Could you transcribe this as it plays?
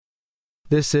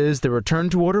This is the Return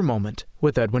to Order Moment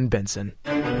with Edwin Benson,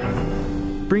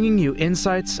 bringing you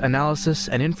insights, analysis,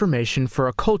 and information for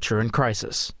a culture in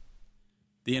crisis.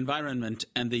 The environment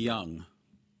and the young.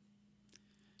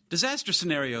 Disaster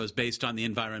scenarios based on the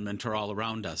environment are all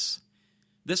around us.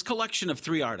 This collection of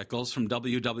 3 articles from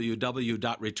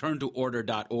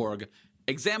www.returntoorder.org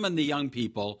examine the young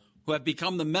people who have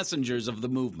become the messengers of the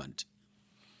movement.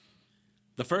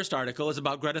 The first article is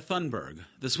about Greta Thunberg,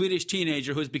 the Swedish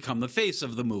teenager who has become the face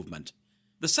of the movement.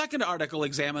 The second article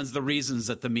examines the reasons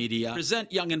that the media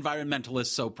present young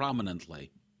environmentalists so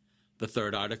prominently. The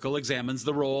third article examines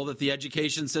the role that the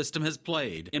education system has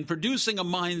played in producing a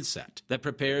mindset that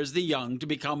prepares the young to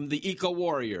become the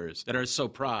eco-warriors that are so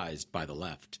prized by the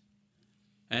left.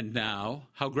 And now,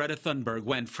 how Greta Thunberg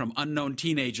went from unknown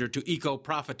teenager to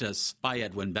eco-prophetess by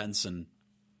Edwin Benson.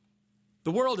 The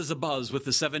world is abuzz with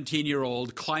the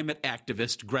 17-year-old climate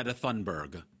activist Greta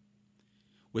Thunberg.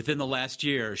 Within the last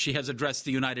year, she has addressed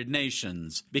the United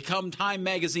Nations, become Time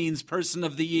Magazine's Person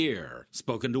of the Year,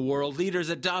 spoken to world leaders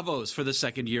at Davos for the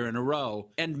 2nd year in a row,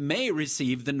 and may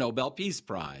receive the Nobel Peace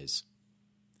Prize.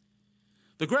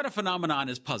 The Greta phenomenon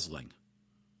is puzzling.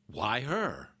 Why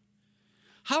her?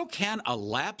 How can a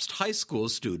lapsed high school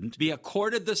student be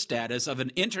accorded the status of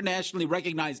an internationally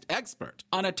recognized expert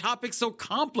on a topic so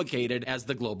complicated as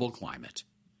the global climate?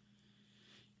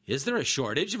 Is there a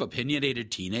shortage of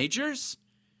opinionated teenagers?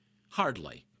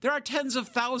 Hardly. There are tens of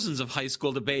thousands of high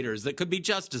school debaters that could be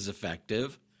just as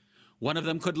effective. One of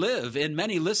them could live in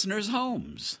many listeners'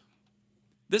 homes.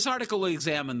 This article will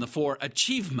examine the 4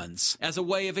 achievements as a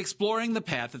way of exploring the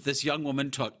path that this young woman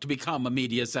took to become a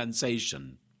media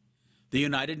sensation. The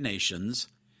United Nations,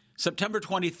 September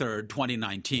 23,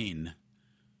 2019.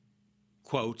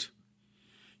 Quote,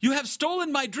 "You have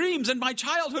stolen my dreams and my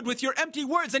childhood with your empty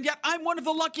words, and yet I'm one of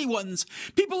the lucky ones.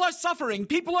 People are suffering.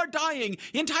 People are dying.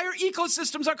 Entire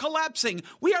ecosystems are collapsing.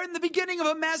 We are in the beginning of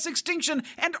a mass extinction,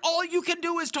 and all you can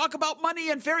do is talk about money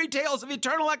and fairy tales of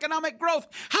eternal economic growth.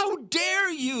 How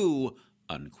dare you?"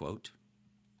 Unquote.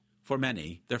 For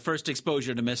many, their first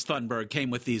exposure to Miss Thunberg came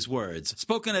with these words,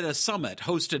 spoken at a summit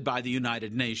hosted by the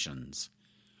United Nations.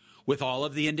 With all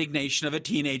of the indignation of a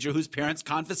teenager whose parents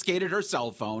confiscated her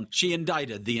cell phone, she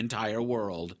indicted the entire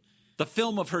world. The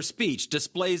film of her speech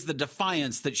displays the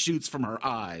defiance that shoots from her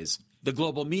eyes. The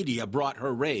global media brought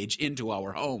her rage into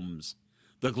our homes.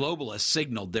 The globalists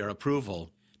signaled their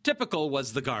approval. Typical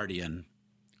was The Guardian.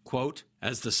 Quote,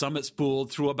 "As the summit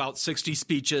spooled through about 60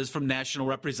 speeches from national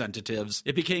representatives,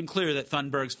 it became clear that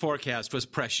Thunberg's forecast was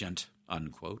prescient."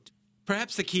 Unquote.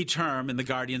 Perhaps the key term in The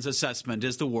Guardian's assessment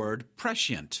is the word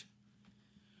prescient.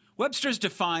 Webster's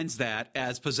defines that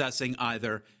as possessing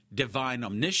either divine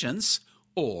omniscience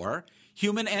or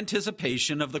human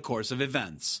anticipation of the course of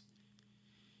events.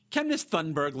 Can Miss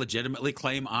Thunberg legitimately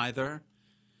claim either?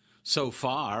 So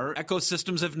far,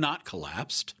 ecosystems have not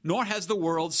collapsed, nor has the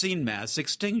world seen mass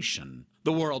extinction.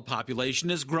 The world population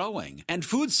is growing, and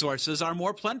food sources are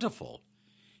more plentiful.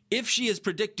 If she is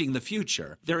predicting the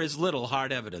future, there is little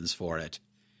hard evidence for it.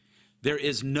 There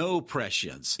is no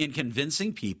prescience in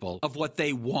convincing people of what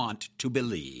they want to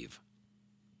believe.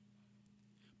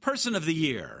 Person of the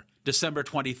Year, December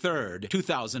 23,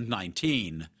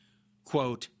 2019.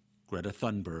 Quote, "Greta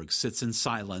Thunberg sits in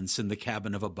silence in the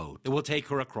cabin of a boat that will take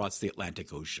her across the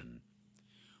Atlantic Ocean.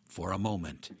 For a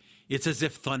moment, it's as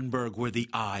if Thunberg were the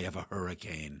eye of a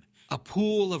hurricane, a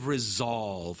pool of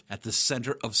resolve at the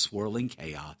center of swirling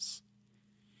chaos.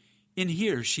 In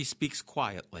here, she speaks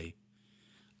quietly.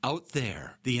 Out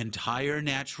there, the entire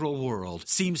natural world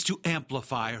seems to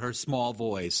amplify her small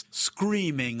voice,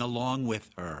 screaming along with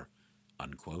her."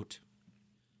 Unquote.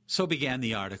 So began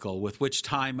the article with which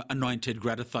Time anointed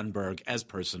Greta Thunberg as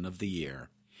Person of the Year.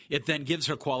 It then gives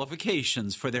her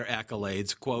qualifications for their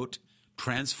accolades, quote,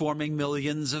 "transforming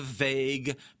millions of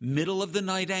vague,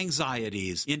 middle-of-the-night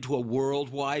anxieties into a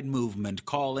worldwide movement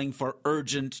calling for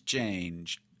urgent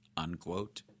change,"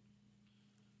 unquote.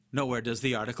 Nowhere does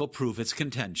the article prove its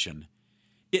contention.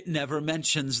 It never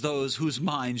mentions those whose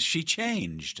minds she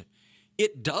changed.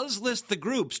 It does list the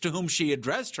groups to whom she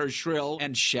addressed her shrill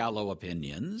and shallow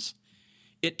opinions.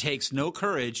 It takes no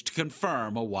courage to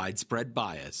confirm a widespread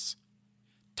bias.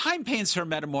 Time paints her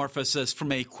metamorphosis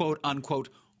from a quote-unquote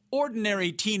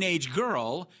ordinary teenage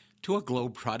girl to a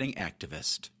globe-trotting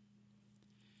activist.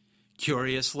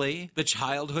 Curiously, the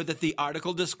childhood that the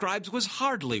article describes was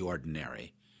hardly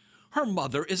ordinary. Her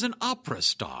mother is an opera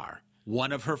star.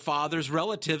 One of her father's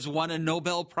relatives won a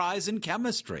Nobel Prize in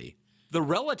chemistry. The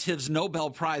relative's Nobel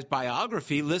Prize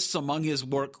biography lists among his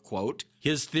work, quote,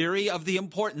 "his theory of the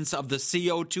importance of the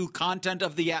CO2 content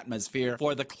of the atmosphere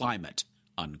for the climate,"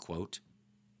 unquote.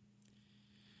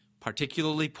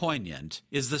 Particularly poignant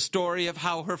is the story of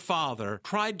how her father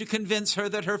tried to convince her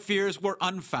that her fears were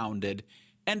unfounded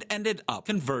and ended up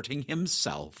converting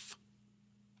himself.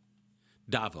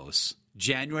 Davos,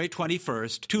 January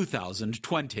 21st,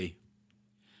 2020.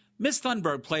 Ms.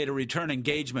 Thunberg played a return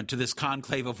engagement to this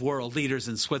conclave of world leaders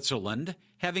in Switzerland,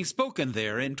 having spoken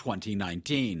there in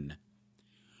 2019.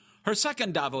 Her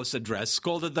second Davos address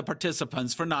scolded the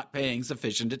participants for not paying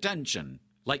sufficient attention.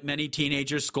 Like many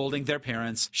teenagers scolding their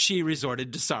parents, she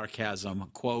resorted to sarcasm.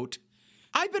 Quote,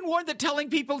 "I've been warned that telling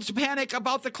people to panic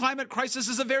about the climate crisis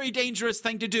is a very dangerous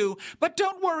thing to do. But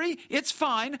don't worry, it's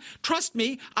fine. Trust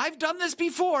me, I've done this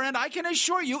before, and I can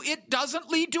assure you it doesn't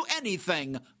lead to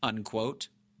anything." Unquote.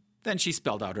 Then she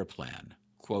spelled out her plan.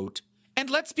 Quote, "And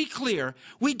let's be clear,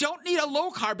 we don't need a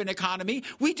low-carbon economy.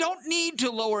 We don't need to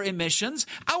lower emissions.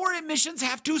 Our emissions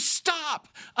have to stop.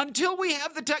 Until we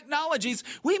have the technologies,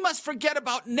 we must forget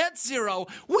about net zero.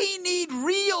 We need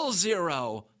real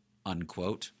zero."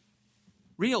 Unquote.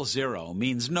 Real zero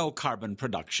means no carbon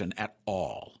production at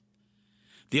all.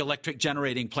 The electric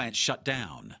generating plants shut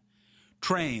down.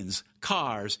 Trains,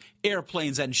 cars,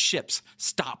 airplanes, and ships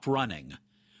stop running.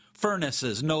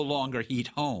 Furnaces no longer heat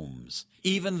homes.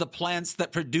 Even the plants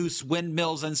that produce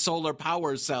windmills and solar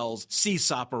power cells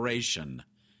cease operation.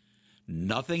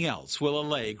 Nothing else will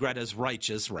allay Greta's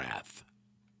righteous wrath.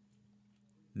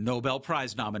 Nobel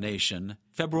Prize nomination,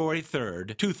 February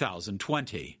 3rd,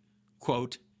 2020.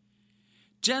 Quote,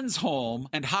 Jens Holm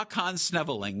and Håkan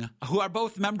Sneveling, who are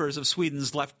both members of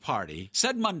Sweden's Left Party,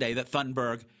 said Monday that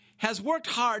Thunberg has worked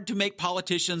hard to make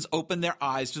politicians open their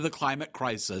eyes to the climate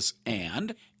crisis,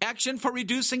 and action for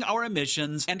reducing our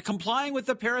emissions and complying with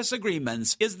the Paris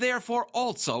agreements is therefore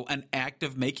also an act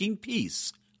of making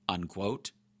peace,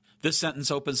 unquote. This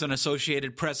sentence opens an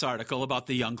Associated Press article about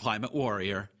the young climate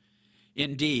warrior.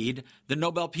 Indeed, the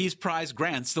Nobel Peace Prize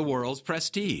grants the world's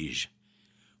prestige.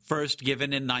 First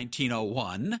given in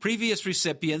 1901, previous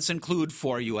recipients include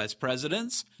 4 U.S.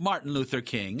 presidents, Martin Luther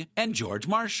King, and George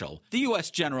Marshall, the U.S.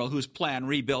 general whose plan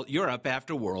rebuilt Europe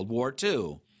after World War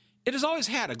II. It has always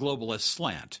had a globalist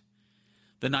slant.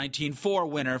 The 1904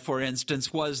 winner, for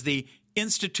instance, was the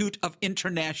Institute of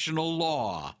International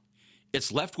Law. Its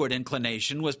leftward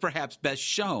inclination was perhaps best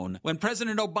shown when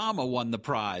President Obama won the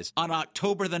prize on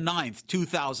October the 9th,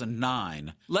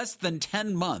 2009, less than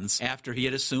 10 months after he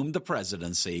had assumed the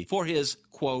presidency, for his,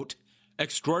 quote,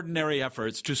 extraordinary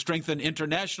efforts to strengthen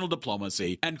international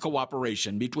diplomacy and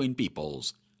cooperation between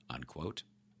peoples, unquote.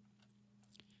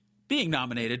 Being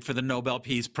nominated for the Nobel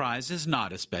Peace Prize is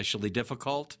not especially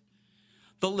difficult.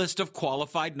 The list of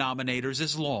qualified nominators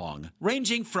is long,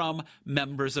 ranging from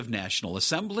members of national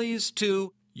assemblies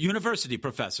to university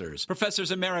professors,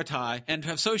 professors emeriti, and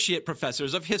associate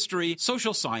professors of history,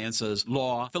 social sciences,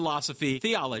 law, philosophy,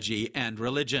 theology, and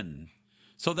religion.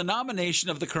 So the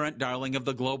nomination of the current darling of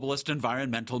the globalist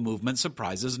environmental movement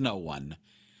surprises no one.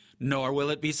 Nor will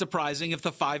it be surprising if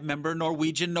the 5-member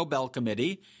Norwegian Nobel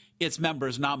Committee, its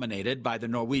members nominated by the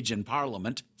Norwegian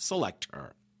Parliament, select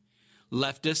her.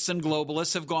 Leftists and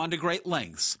globalists have gone to great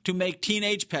lengths to make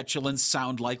teenage petulance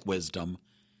sound like wisdom.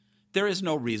 There is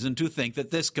no reason to think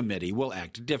that this committee will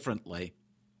act differently.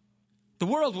 The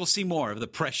world will see more of the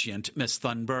prescient Miss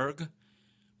Thunberg.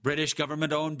 British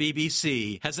government-owned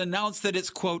BBC has announced that its,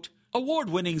 quote,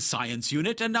 award-winning science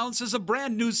unit announces a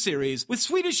brand new series with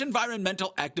Swedish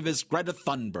environmental activist Greta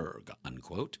Thunberg,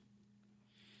 unquote.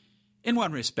 In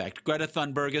one respect, Greta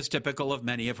Thunberg is typical of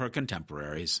many of her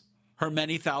contemporaries. Her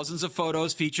many thousands of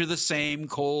photos feature the same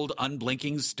cold,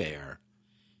 unblinking stare.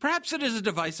 Perhaps it is a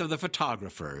device of the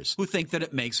photographers, who think that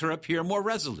it makes her appear more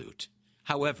resolute.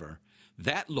 However,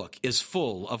 that look is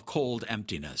full of cold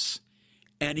emptiness.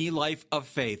 Any life of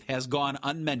faith has gone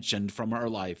unmentioned from her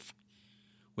life.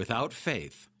 Without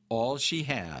faith, all she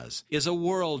has is a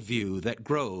worldview that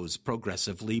grows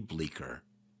progressively bleaker.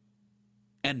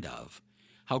 End of.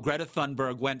 How Greta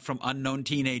Thunberg Went from Unknown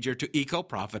Teenager to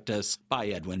Eco-Prophetess by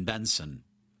Edwin Benson.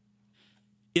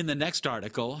 In the next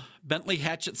article, Bentley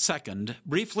Hatchett II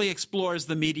briefly explores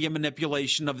the media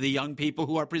manipulation of the young people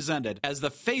who are presented as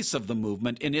the face of the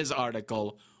movement in his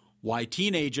article, Why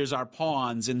Teenagers Are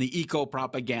Pawns in the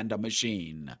Eco-Propaganda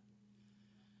Machine.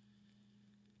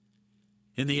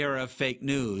 In the era of fake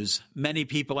news, many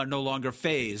people are no longer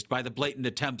fazed by the blatant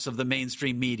attempts of the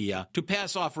mainstream media to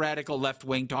pass off radical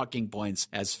left-wing talking points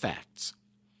as facts.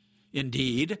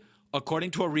 Indeed,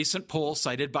 according to a recent poll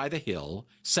cited by The Hill,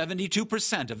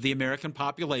 72% of the American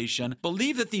population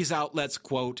believe that these outlets,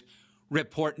 quote,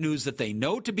 report news that they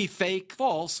know to be fake,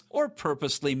 false, or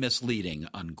purposely misleading,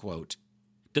 unquote.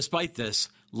 Despite this,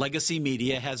 legacy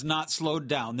media has not slowed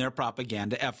down their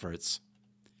propaganda efforts.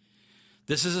 The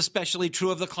This is especially true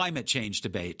of the climate change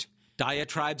debate.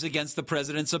 Diatribes against the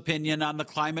president's opinion on the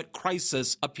climate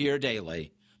crisis appear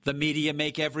daily. The media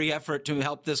make every effort to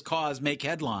help this cause make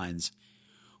headlines.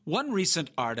 One recent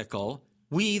article,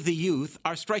 "We, the Youth,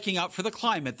 are Striking Out for the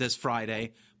Climate This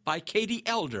Friday," by Katie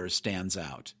Elder stands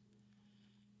out.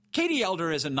 Katie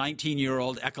Elder is a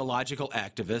 19-year-old ecological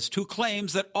activist who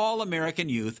claims that all American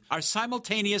youth are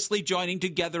simultaneously joining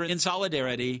together in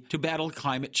solidarity to battle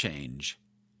climate change.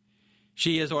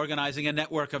 She is organizing a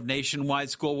network of nationwide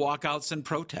school walkouts and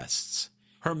protests.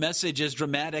 Her message is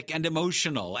dramatic and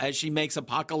emotional as she makes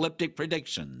apocalyptic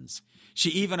predictions. She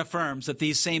even affirms that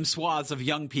these same swaths of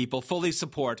young people fully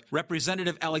support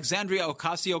Representative Alexandria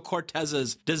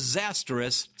Ocasio-Cortez's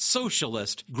disastrous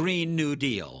socialist Green New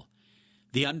Deal.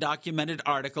 The undocumented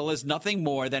article is nothing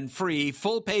more than free,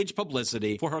 full-page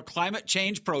publicity for her climate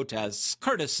change protests,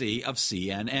 courtesy of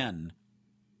CNN.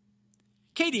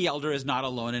 Katie Elder is not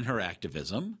alone in her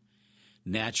activism.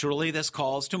 Naturally, this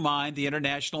calls to mind the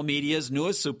international media's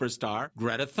newest superstar,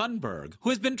 Greta Thunberg, who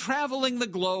has been traveling the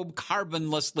globe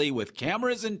carbonlessly with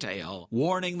cameras in tail,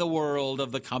 warning the world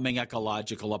of the coming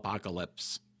ecological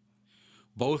apocalypse.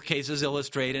 Both cases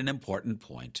illustrate an important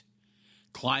point.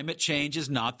 Climate change is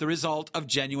not the result of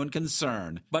genuine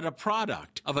concern, but a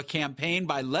product of a campaign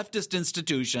by leftist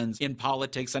institutions in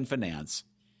politics and finance.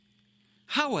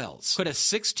 How else could a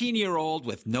 16-year-old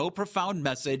with no profound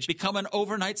message become an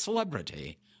overnight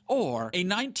celebrity? Or a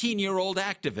 19-year-old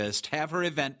activist have her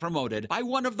event promoted by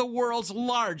one of the world's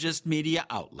largest media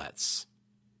outlets?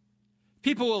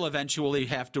 People will eventually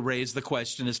have to raise the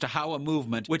question as to how a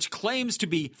movement which claims to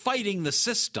be fighting the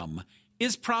system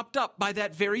is propped up by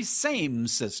that very same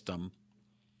system.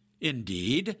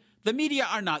 Indeed, the media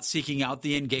are not seeking out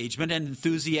the engagement and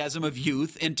enthusiasm of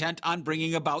youth intent on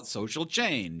bringing about social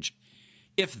change.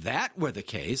 If that were the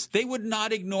case, they would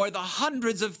not ignore the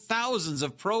hundreds of thousands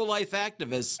of pro-life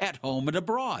activists at home and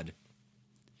abroad.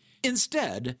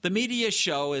 Instead, the media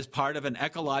show is part of an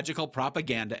ecological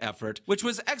propaganda effort which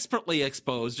was expertly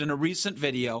exposed in a recent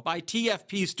video by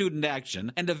TFP Student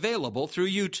Action and available through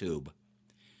YouTube.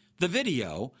 The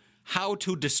video, "How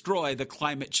to Destroy the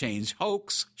Climate Change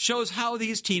Hoax," shows how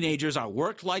these teenagers are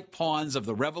worked like pawns of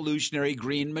the revolutionary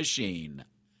green machine.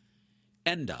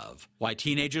 End of Why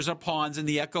Teenagers Are Pawns in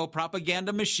the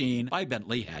Eco-Propaganda Machine by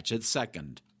Bentley Hatchett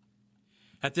II.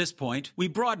 At this point, we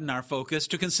broaden our focus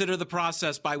to consider the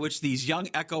process by which these young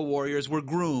eco-warriors were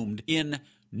groomed in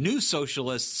New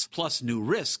Socialists Plus New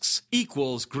Risks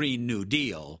Equals Green New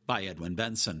Deal by Edwin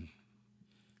Benson.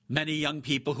 Many young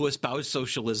people who espouse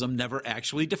socialism never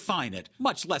actually define it,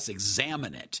 much less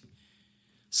examine it.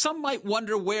 Some might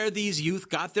wonder where these youth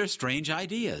got their strange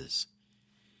ideas.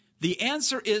 The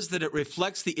answer is that it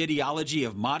reflects the ideology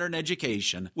of modern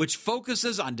education, which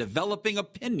focuses on developing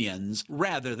opinions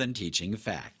rather than teaching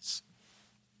facts.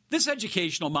 This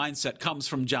educational mindset comes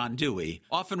from John Dewey,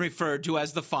 often referred to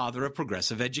as the father of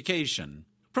progressive education.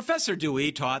 Professor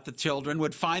Dewey taught that children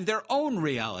would find their own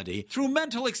reality through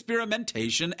mental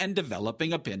experimentation and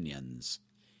developing opinions.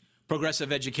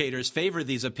 Progressive educators favor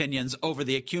these opinions over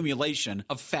the accumulation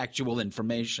of factual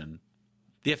information.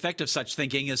 The effect of such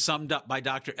thinking is summed up by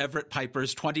Dr. Everett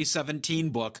Piper's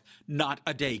 2017 book, Not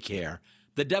a Daycare: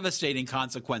 The Devastating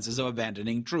Consequences of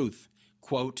Abandoning Truth.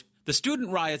 Quote, "The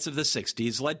student riots of the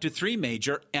 60s led to three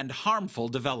major and harmful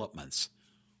developments.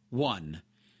 1.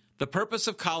 The purpose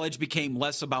of college became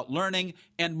less about learning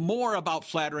and more about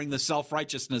flattering the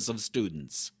self-righteousness of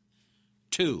students.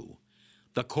 2.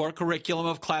 The core curriculum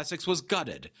of classics was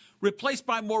gutted, replaced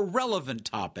by more relevant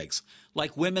topics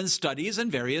like women's studies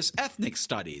and various ethnic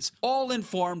studies, all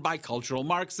informed by cultural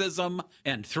Marxism.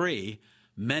 And 3.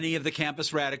 Many of the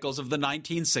campus radicals of the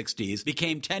 1960s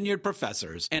became tenured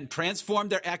professors and transformed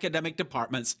their academic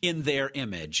departments in their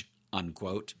image."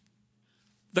 Unquote.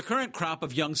 The current crop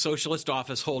of young socialist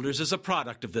office holders is a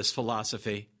product of this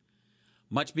philosophy.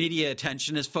 Much media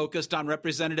attention is focused on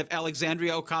Representative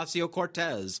Alexandria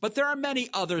Ocasio-Cortez, but there are many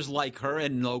others like her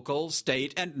in local,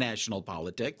 state, and national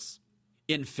politics.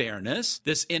 In fairness,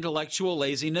 this intellectual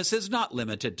laziness is not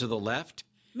limited to the left.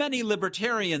 Many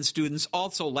libertarian students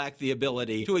also lack the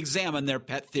ability to examine their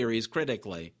pet theories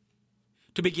critically.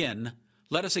 To begin,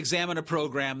 let us examine a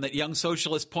program that young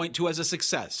socialists point to as a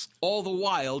success, all the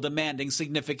while demanding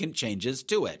significant changes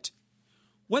to it.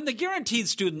 When the Guaranteed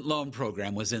Student Loan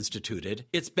Program was instituted,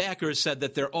 its backers said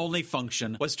that their only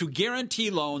function was to guarantee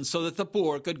loans so that the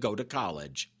poor could go to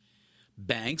college.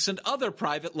 Banks and other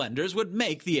private lenders would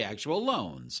make the actual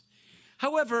loans.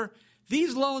 However,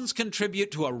 these loans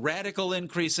contribute to a radical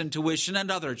increase in tuition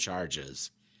and other charges.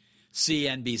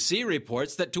 CNBC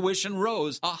reports that tuition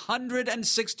rose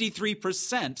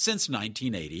 163% since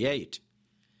 1988.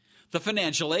 The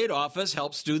financial aid office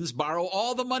helps students borrow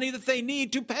all the money that they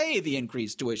need to pay the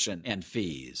increased tuition and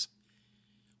fees.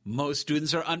 Most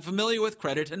students are unfamiliar with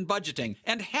credit and budgeting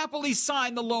and happily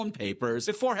sign the loan papers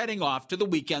before heading off to the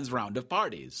weekend's round of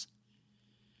parties.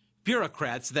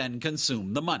 Bureaucrats then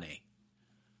consume the money.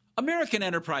 American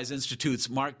Enterprise Institute's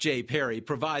Mark J. Perry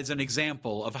provides an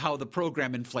example of how the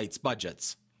program inflates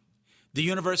budgets. The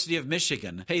University of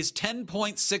Michigan pays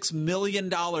 $10.6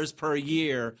 million per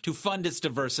year to fund its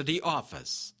diversity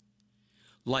office.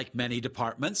 Like many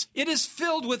departments, it is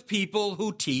filled with people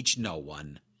who teach no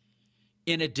one.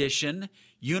 In addition,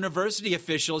 university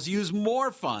officials use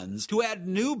more funds to add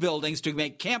new buildings to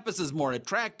make campuses more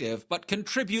attractive, but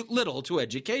contribute little to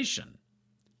education.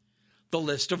 The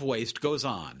list of waste goes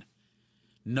on.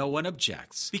 No one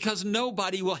objects, because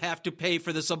nobody will have to pay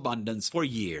for this abundance for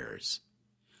years.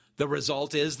 The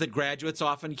result is that graduates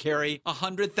often carry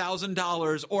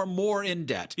 $100,000 or more in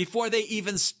debt before they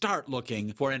even start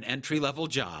looking for an entry-level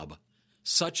job.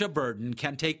 Such a burden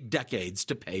can take decades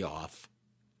to pay off.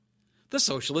 The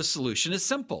socialist solution is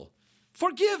simple.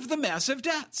 Forgive the massive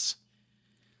debts.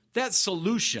 That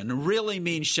solution really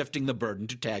means shifting the burden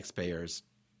to taxpayers.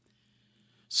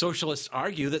 Socialists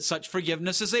argue that such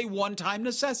forgiveness is a one-time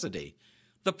necessity.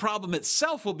 The problem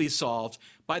itself will be solved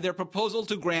by their proposal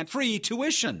to grant free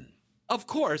tuition. Of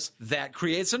course, that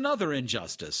creates another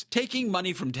injustice, taking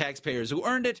money from taxpayers who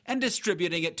earned it and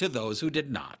distributing it to those who did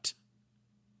not.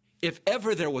 If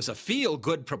ever there was a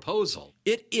feel-good proposal,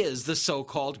 it is the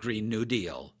so-called Green New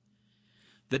Deal.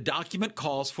 The document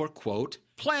calls for, quote,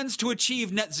 plans to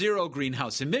achieve net zero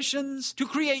greenhouse emissions, to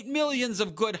create millions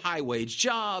of good high-wage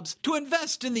jobs, to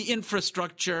invest in the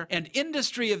infrastructure and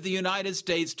industry of the United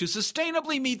States to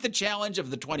sustainably meet the challenge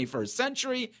of the 21st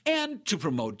century, and to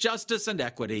promote justice and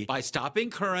equity by stopping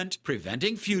current,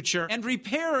 preventing future, and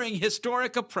repairing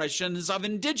historic oppressions of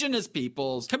indigenous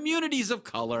peoples, communities of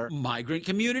color, migrant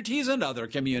communities, and other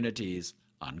communities,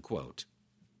 unquote.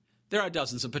 There are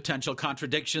dozens of potential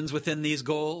contradictions within these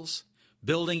goals.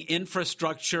 Building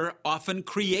infrastructure often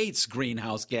creates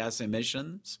greenhouse gas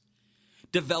emissions.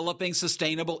 Developing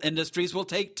sustainable industries will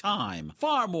take time,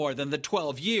 far more than the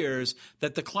 12 years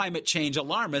that the climate change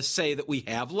alarmists say that we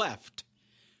have left.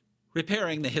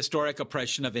 Repairing the historic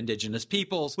oppression of indigenous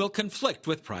peoples will conflict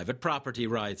with private property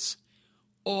rights.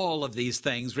 All of these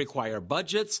things require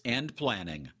budgets and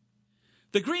planning.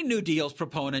 The Green New Deal's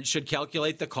proponents should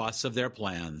calculate the costs of their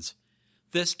plans.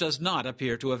 This does not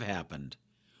appear to have happened.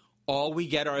 All we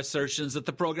get are assertions that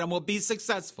the program will be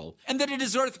successful and that it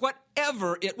is worth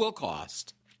whatever it will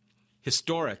cost.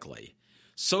 Historically,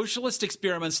 socialist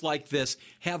experiments like this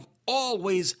have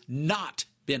always not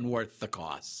been worth the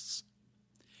costs.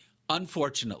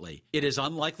 Unfortunately, it is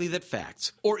unlikely that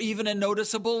facts, or even a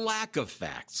noticeable lack of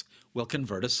facts, will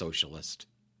convert a socialist.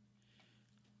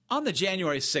 On the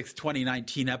January 6,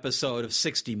 2019 episode of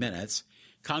 60 Minutes,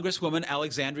 Congresswoman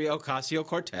Alexandria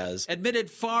Ocasio-Cortez admitted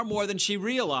far more than she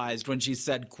realized when she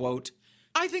said, quote,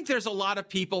 I think there's a lot of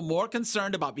people more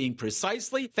concerned about being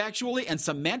precisely, factually, and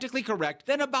semantically correct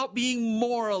than about being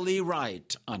morally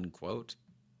right, unquote.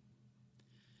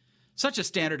 Such a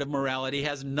standard of morality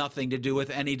has nothing to do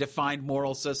with any defined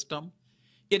moral system.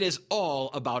 It is all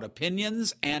about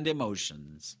opinions and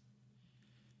emotions.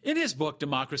 In his book,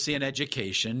 Democracy and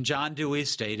Education, John Dewey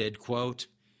stated, quote,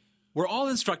 we're all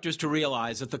instructors to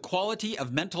realize that the quality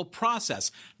of mental process,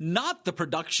 not the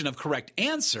production of correct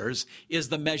answers, is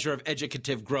the measure of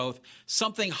educative growth.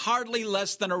 Something hardly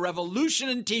less than a revolution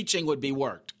in teaching would be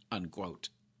worked, unquote.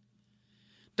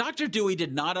 Dr. Dewey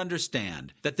did not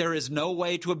understand that there is no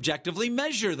way to objectively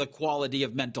measure the quality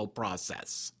of mental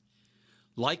process.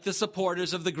 Like the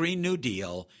supporters of the Green New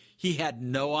Deal, he had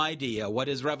no idea what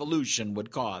his revolution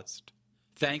would cost.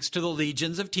 Thanks to the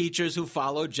legions of teachers who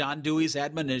followed John Dewey's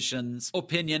admonitions,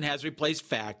 opinion has replaced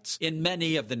facts in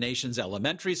many of the nation's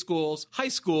elementary schools, high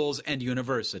schools, and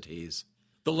universities.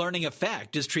 The learning of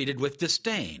fact is treated with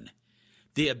disdain.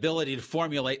 The ability to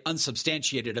formulate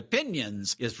unsubstantiated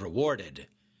opinions is rewarded.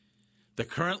 The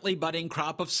currently budding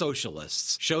crop of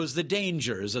socialists shows the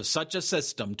dangers of such a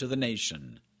system to the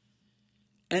nation.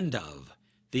 End of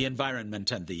The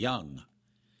Environment and the Young.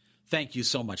 Thank you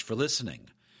so much for listening.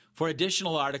 For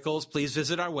additional articles, please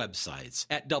visit our websites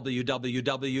at www.tfp.org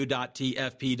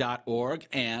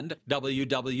and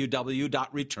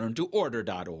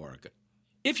www.returntoorder.org.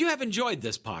 If you have enjoyed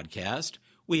this podcast,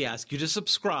 we ask you to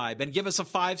subscribe and give us a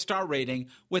 5-star rating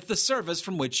with the service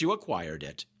from which you acquired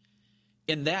it.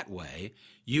 In that way,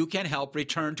 you can help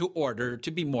Return to Order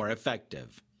to be more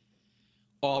effective.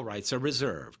 All rights are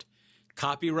reserved.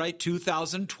 Copyright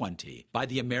 2020 by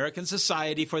the American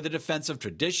Society for the Defense of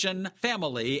Tradition,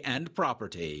 Family, and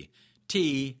Property,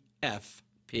 TFP.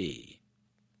 FP.